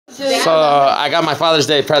So I got my Father's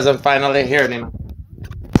Day present finally. Here, Nina.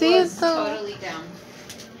 See, it's so... Totally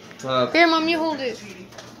down. Here, Mom, you hold it.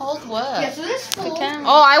 Hold what? Yeah, so this fool.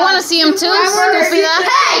 Oh, I want to see him too, stupida.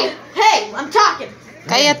 Hey, I'm talking.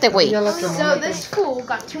 Cállate, güey. So this fool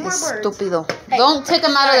got 2 more birds. Estúpido. Don't take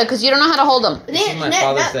them out of there because you don't know how to hold them. This is my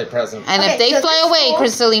Father's Day present. And if they fly away,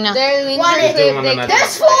 Cristalina.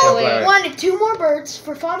 This fool wanted 2 more birds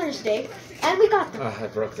for Father's Day, and we got them. I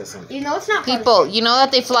broke this one. You know it's not People, you know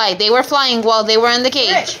that they fly. They were flying while they were in the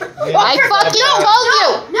cage. I fucking told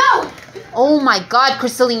you. No. Oh my God,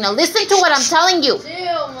 Cristalina, listen to what I'm telling you.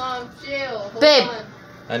 Chill, Mom, chill. Babe.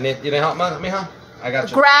 You need help, Mija? I got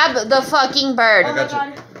you. Grab the fucking bird. I got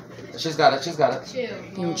you. She's got it. She's got it. Chill.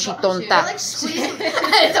 Pinche tonta.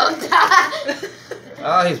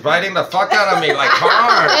 Oh, he's biting the fuck out of me like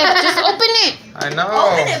hard. Hey, just open it. I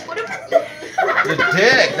know. Your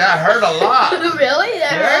dick. That hurt a lot. Really?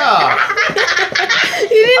 Yeah.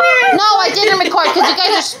 No, I didn't record because you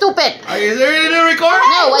guys are stupid. You didn't record?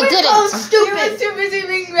 No, I didn't. Stupid. You were too busy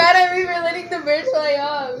being mad at me for letting the bird fly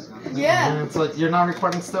off. Yeah. So you're not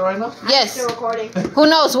recording still right now? Yes. Still recording. Who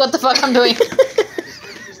knows what the fuck I'm doing?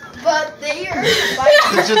 But they are.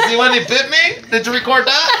 Did you see when he bit me? Did you record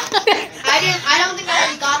that? I don't think I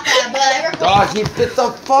already got that, but I recorded. Dog, he bit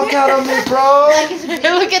the fuck out of me, bro.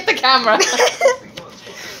 Look at the camera.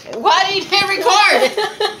 Why did you record?